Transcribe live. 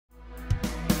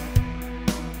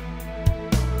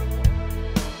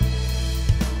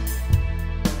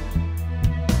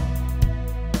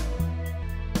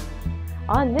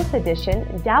On this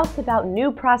edition, doubts about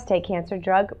new prostate cancer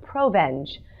drug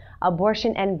Provenge,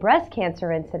 abortion and breast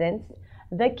cancer incidence,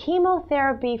 the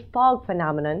chemotherapy fog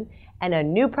phenomenon, and a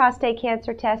new prostate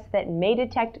cancer test that may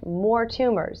detect more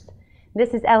tumors.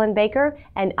 This is Ellen Baker,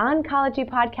 and Oncology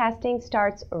Podcasting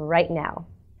starts right now.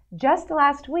 Just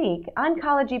last week,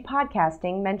 Oncology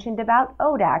Podcasting mentioned about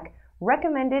ODAC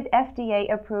recommended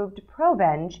FDA-approved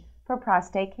Provenge for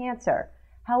prostate cancer.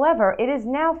 However, it is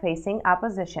now facing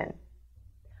opposition.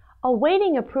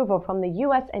 Awaiting approval from the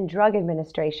U.S. and Drug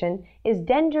Administration is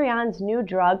Dendreon's new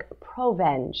drug,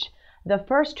 Provenge, the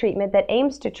first treatment that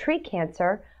aims to treat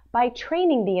cancer by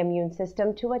training the immune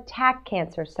system to attack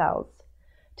cancer cells.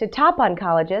 To top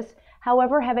oncologists,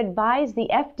 however, have advised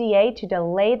the FDA to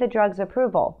delay the drug's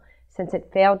approval, since it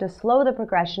failed to slow the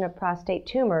progression of prostate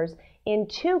tumors in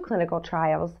 2 clinical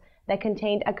trials that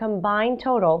contained a combined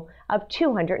total of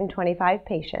 225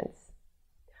 patients.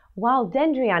 While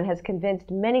Dendreon has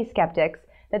convinced many skeptics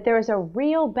that there is a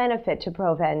real benefit to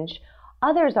Provenge,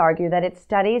 others argue that its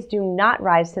studies do not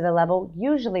rise to the level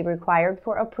usually required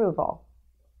for approval.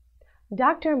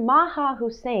 Dr. Maha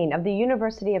Hussein of the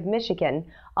University of Michigan,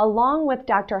 along with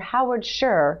Dr. Howard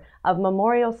Scher of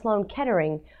Memorial Sloan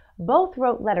Kettering, both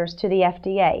wrote letters to the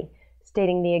FDA,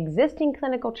 stating the existing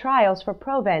clinical trials for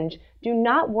Provenge do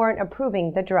not warrant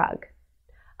approving the drug.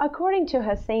 According to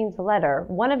Hussein's letter,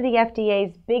 one of the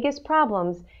FDA's biggest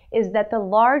problems is that the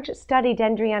large study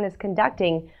Dendreon is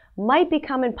conducting might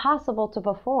become impossible to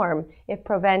perform if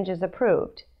Provenge is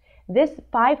approved. This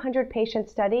 500-patient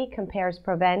study compares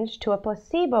Provenge to a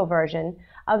placebo version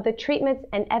of the treatments,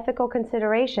 and ethical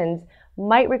considerations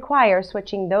might require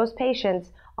switching those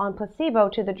patients on placebo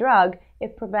to the drug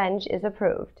if Provenge is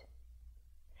approved.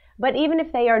 But even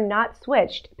if they are not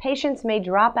switched, patients may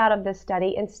drop out of this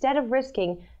study instead of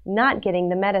risking not getting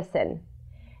the medicine.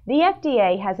 The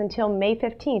FDA has until May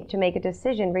 15th to make a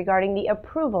decision regarding the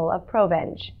approval of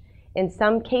Provenge. In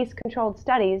some case-controlled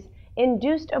studies,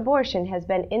 induced abortion has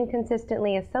been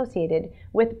inconsistently associated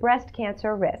with breast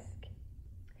cancer risk.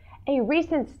 A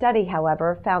recent study,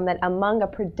 however, found that among a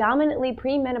predominantly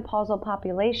premenopausal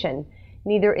population,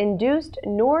 neither induced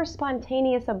nor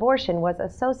spontaneous abortion was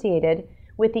associated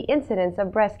with the incidence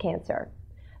of breast cancer.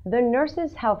 The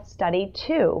Nurses' Health Study,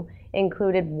 too,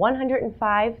 included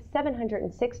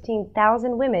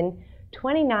 716,000 women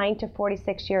 29 to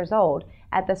 46 years old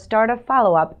at the start of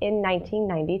follow-up in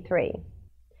 1993.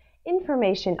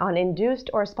 Information on induced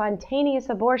or spontaneous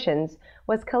abortions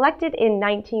was collected in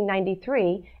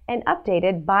 1993 and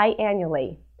updated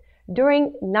biannually.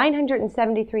 During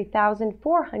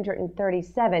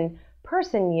 973,437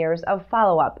 person years of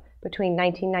follow-up between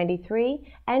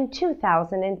 1993 and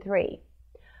 2003.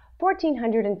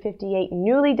 1,458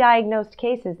 newly diagnosed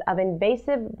cases of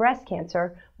invasive breast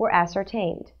cancer were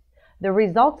ascertained. The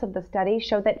results of the study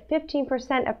showed that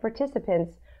 15% of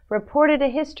participants reported a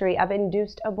history of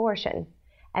induced abortion,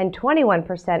 and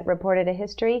 21% reported a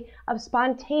history of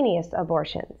spontaneous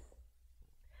abortions.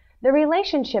 The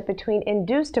relationship between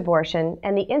induced abortion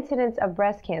and the incidence of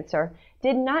breast cancer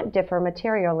did not differ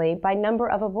materially by number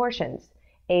of abortions,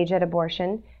 age at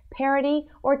abortion, parity,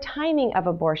 or timing of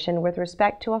abortion with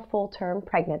respect to a full-term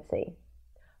pregnancy.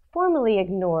 Formerly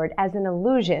ignored as an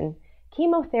illusion,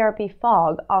 chemotherapy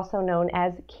fog, also known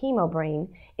as chemobrain,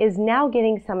 is now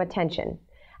getting some attention.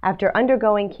 After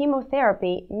undergoing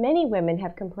chemotherapy, many women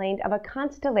have complained of a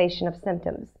constellation of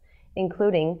symptoms,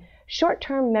 including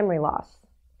short-term memory loss,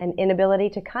 an inability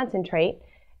to concentrate,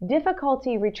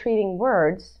 difficulty retrieving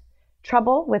words,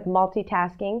 trouble with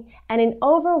multitasking, and an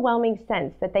overwhelming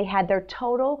sense that they had their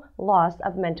total loss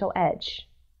of mental edge.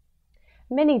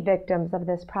 Many victims of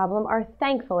this problem are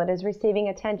thankful it is receiving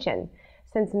attention,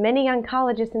 since many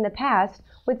oncologists in the past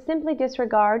would simply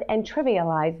disregard and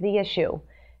trivialize the issue,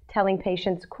 telling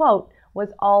patients, quote,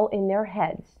 was all in their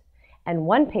heads. And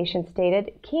one patient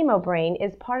stated, chemobrain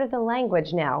is part of the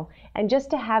language now, and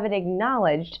just to have it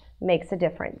acknowledged makes a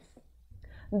difference.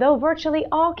 Though virtually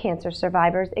all cancer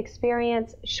survivors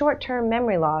experience short-term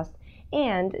memory loss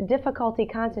and difficulty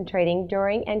concentrating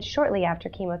during and shortly after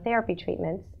chemotherapy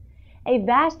treatments, a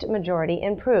vast majority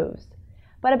improves.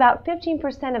 But about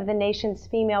 15% of the nation's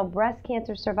female breast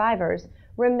cancer survivors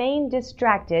remain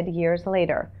distracted years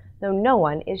later, though no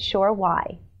one is sure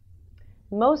why.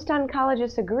 Most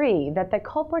oncologists agree that the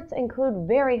culprits include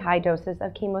very high doses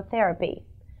of chemotherapy.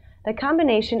 The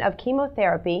combination of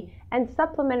chemotherapy and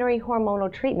supplementary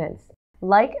hormonal treatments,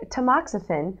 like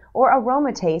tamoxifen or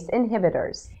aromatase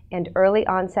inhibitors, and early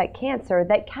onset cancer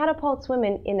that catapults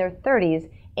women in their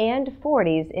 30s and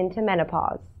 40s into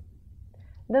menopause.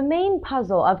 The main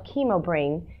puzzle of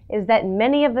chemobrain is that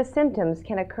many of the symptoms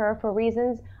can occur for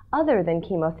reasons other than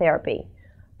chemotherapy,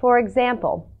 For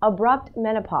example, abrupt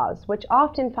menopause, which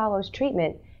often follows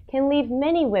treatment, can leave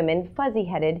many women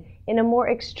fuzzy-headed in a more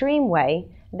extreme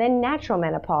way than natural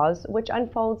menopause, which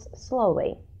unfolds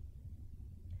slowly.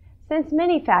 Since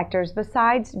many factors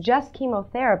besides just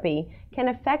chemotherapy can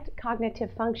affect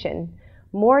cognitive function,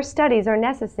 more studies are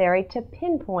necessary to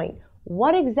pinpoint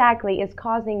what exactly is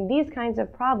causing these kinds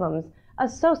of problems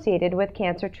associated with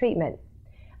cancer treatment.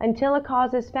 Until a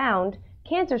cause is found,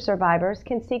 cancer survivors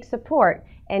can seek support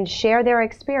and share their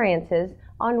experiences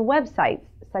on websites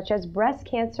such as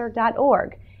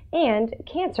breastcancer.org and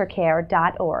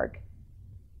cancercare.org.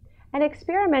 An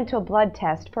experimental blood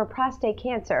test for prostate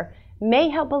cancer may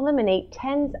help eliminate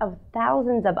tens of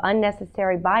thousands of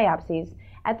unnecessary biopsies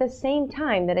at the same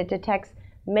time that it detects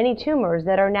many tumors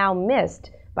that are now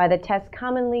missed by the test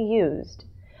commonly used.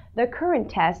 The current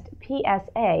test,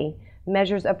 PSA,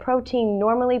 measures a protein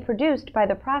normally produced by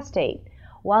the prostate,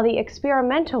 while the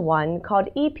experimental one, called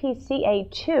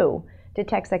EPCA2,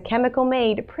 detects a chemical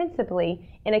made principally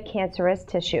in a cancerous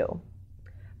tissue.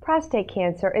 Prostate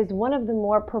cancer is one of the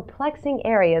more perplexing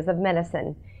areas of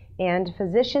medicine, and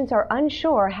physicians are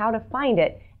unsure how to find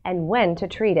it and when to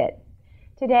treat it.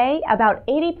 Today, about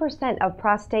 80% of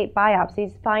prostate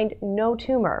biopsies find no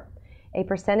tumor, a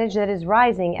percentage that is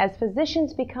rising as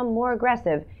physicians become more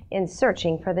aggressive in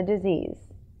searching for the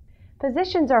disease.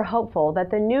 Physicians are hopeful that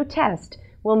the new test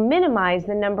will minimize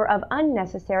the number of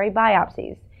unnecessary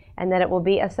biopsies and that it will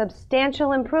be a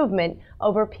substantial improvement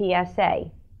over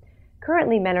PSA.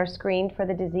 Currently, men are screened for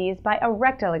the disease by a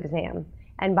rectal exam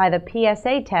and by the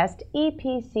PSA test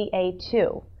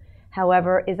EPCA2.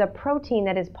 However, is a protein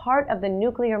that is part of the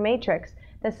nuclear matrix,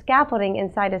 the scaffolding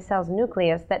inside a cell's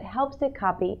nucleus that helps it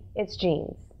copy its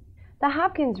genes. The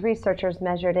Hopkins researchers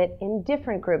measured it in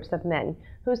different groups of men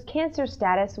whose cancer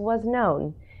status was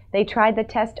known. They tried the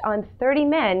test on 30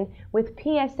 men with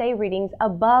PSA readings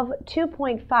above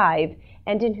 2.5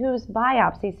 and in whose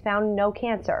biopsies found no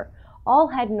cancer. All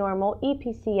had normal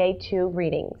EPCA2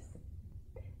 readings.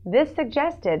 This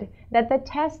suggested that the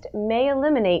test may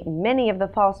eliminate many of the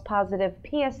false positive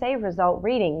PSA result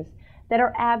readings that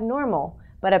are abnormal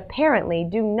but apparently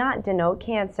do not denote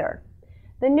cancer.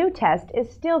 The new test is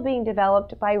still being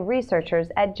developed by researchers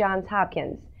at Johns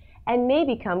Hopkins and may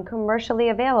become commercially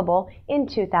available in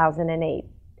 2008.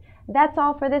 That's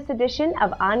all for this edition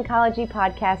of Oncology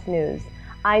Podcast News.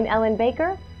 I'm Ellen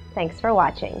Baker. Thanks for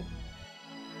watching.